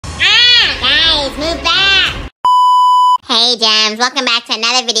Hey Gems, welcome back to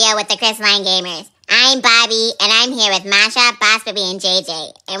another video with the Crystalline Gamers. I'm Bobby, and I'm here with Masha, Boss Baby, and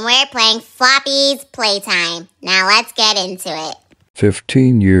JJ, and we're playing Floppy Playtime. Now let's get into it.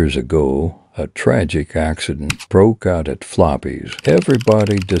 15 years ago, a tragic accident broke out at Floppy's.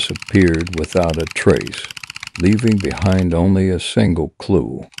 Everybody disappeared without a trace, leaving behind only a single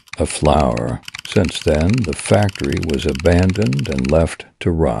clue, a flower. Since then, the factory was abandoned and left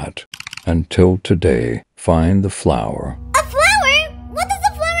to rot. Until today, find the flower. A flower? What does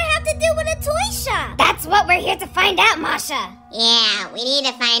a flower have to do with a toy shop? That's what we're here to find out, Masha. Yeah, we need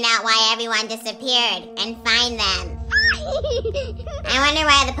to find out why everyone disappeared and find them. I wonder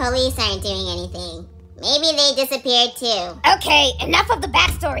why the police aren't doing anything. Maybe they disappeared too. Okay, enough of the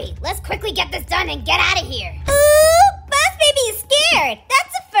backstory. Let's quickly get this done and get out of here. Ooh, Boss Baby is scared.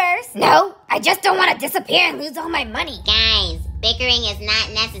 That's a first. No, I just don't want to disappear and lose all my money. Guys, bickering is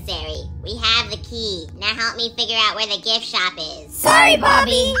not necessary. We have the key. Now help me figure out where the gift shop is. Sorry,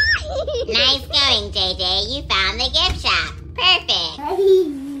 Bobby. Nice going, JJ. You found the gift shop. Perfect.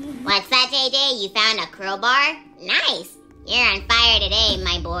 What's that, JJ? You found a crowbar? Nice. You're on fire today,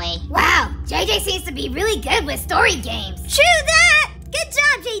 my boy. Wow, JJ seems to be really good with story games. True that. Good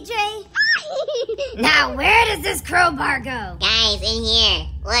job, JJ. Now, where does this crowbar go? Guys, in here.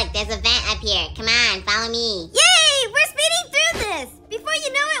 Look, there's a vent up here. Come on, follow me. Yay, we're speeding through this. Before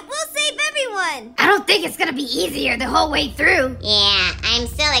you know it, we'll save everyone. I don't think it's gonna be easier the whole way through. Yeah, I'm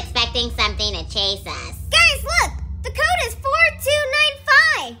still expecting something to chase us. Guys, look. The code is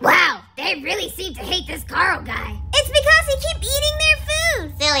 4295. Wow, they really seem to hate this Carl guy. It's because he keep eating their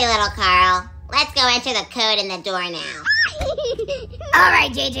food. Silly little Carl. Let's go enter the code in the door now. All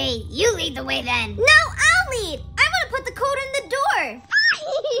right, JJ, you lead the way then. No, I'll lead. I want to put the code in the door.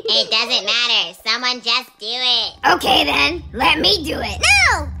 It doesn't matter. Someone just do it. Okay then, let me do it.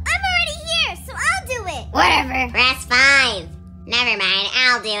 No, I'm already here, so I'll do it. Whatever. Press 5. Never mind,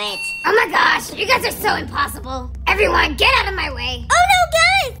 I'll do it. Oh my gosh, you guys are so impossible. Everyone, get out of my way. Oh no,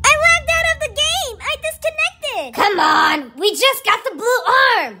 guys, I lagged out of the game. I disconnected. Come on, we just got the blue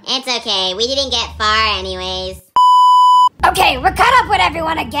arm. It's okay, we didn't get far anyways. Okay, we're caught up with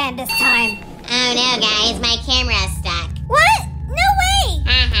everyone again this time. Oh no, guys, my camera's stuck. What? No way.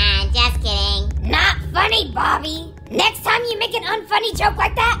 Haha, just kidding. Not funny, Bobby. Next time you make an unfunny joke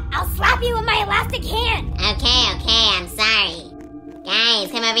like that, I'll slap you with my elastic hand. Okay, I'm sorry. Guys,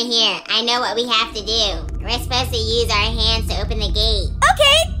 come over here. I know what we have to do. We're supposed to use our hands to open the gate.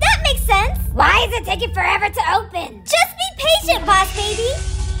 Okay, that makes sense. Why is it taking forever to open? Just be patient, Boss Baby.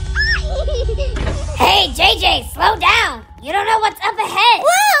 Hey, JJ, slow down. You don't know what's up ahead.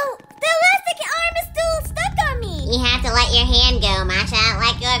 Whoa, the elastic arm is still stuck on me. You have to let your hand go, Masha.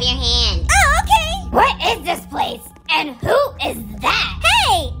 Let go of your hand. Oh, okay. What is this place? And who is that?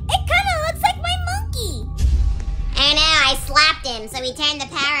 Hey, it kind of looks like my monkey. I know, I slapped him, so he turned the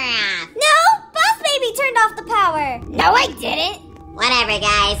power off. No, Boss Baby turned off the power. No, I didn't. Whatever,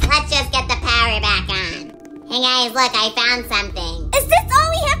 guys. Let's just get the power back on. Hey, guys, look, I found something. Is this all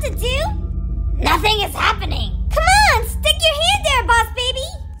we have to do? Nothing is happening. Come on, stick your hand there, Boss Baby.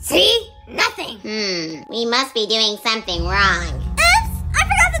 See? Nothing. We must be doing something wrong. Oops, I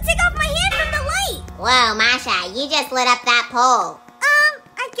forgot to take off my hand from the light. Whoa, Masha, you just lit up that pole.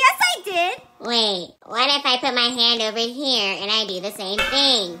 I guess I did. Wait, what if I put my hand over here and I do the same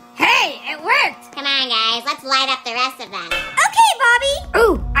thing? Hey, it worked. Come on, guys, let's light up the rest of them. Okay, Bobby.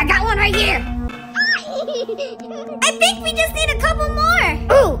 Ooh, I got one right here. I think we just need a couple more.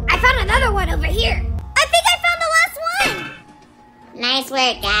 Ooh, I found another one over here. I think I found the last one. Nice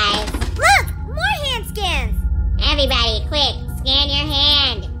work, guys. Look, more hand scans. Everybody, quick, scan your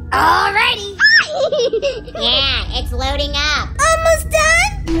hand. Alrighty. Yeah, it's loading up. Almost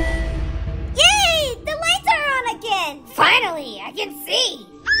done? Yay, the lights are on again. Finally, I can see.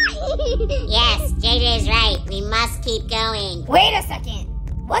 Yes, JJ's right. We must keep going. Wait a second.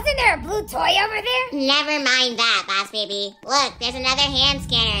 Wasn't there a blue toy over there? Never mind that, Boss Baby. Look, there's another hand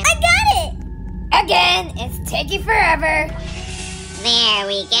scanner. I got it. Again, it's taking forever. There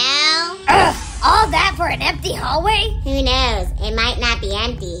we go. Ugh, all that for an empty hallway? Who knows? It might not be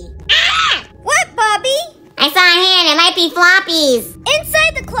empty. Ah! What, Bobby? I saw a hand. It might be Floppy's.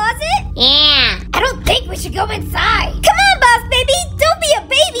 Inside the closet? Yeah. I don't think we should go inside. Come on, Boss Baby. Don't be a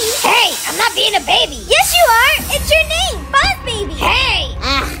baby. Hey, I'm not being a baby. Yes, you are. It's your name, Boss Baby. Hey.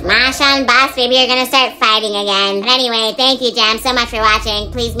 Ugh, Masha and Boss Baby are going to start fighting again. But anyway, thank you, Gem, so much for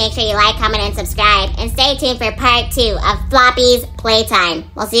watching. Please make sure you like, comment, and subscribe. And stay tuned for part 2 of Floppy Playtime.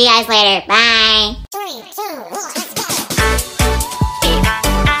 We'll see you guys later. Bye. 3, 2, 1.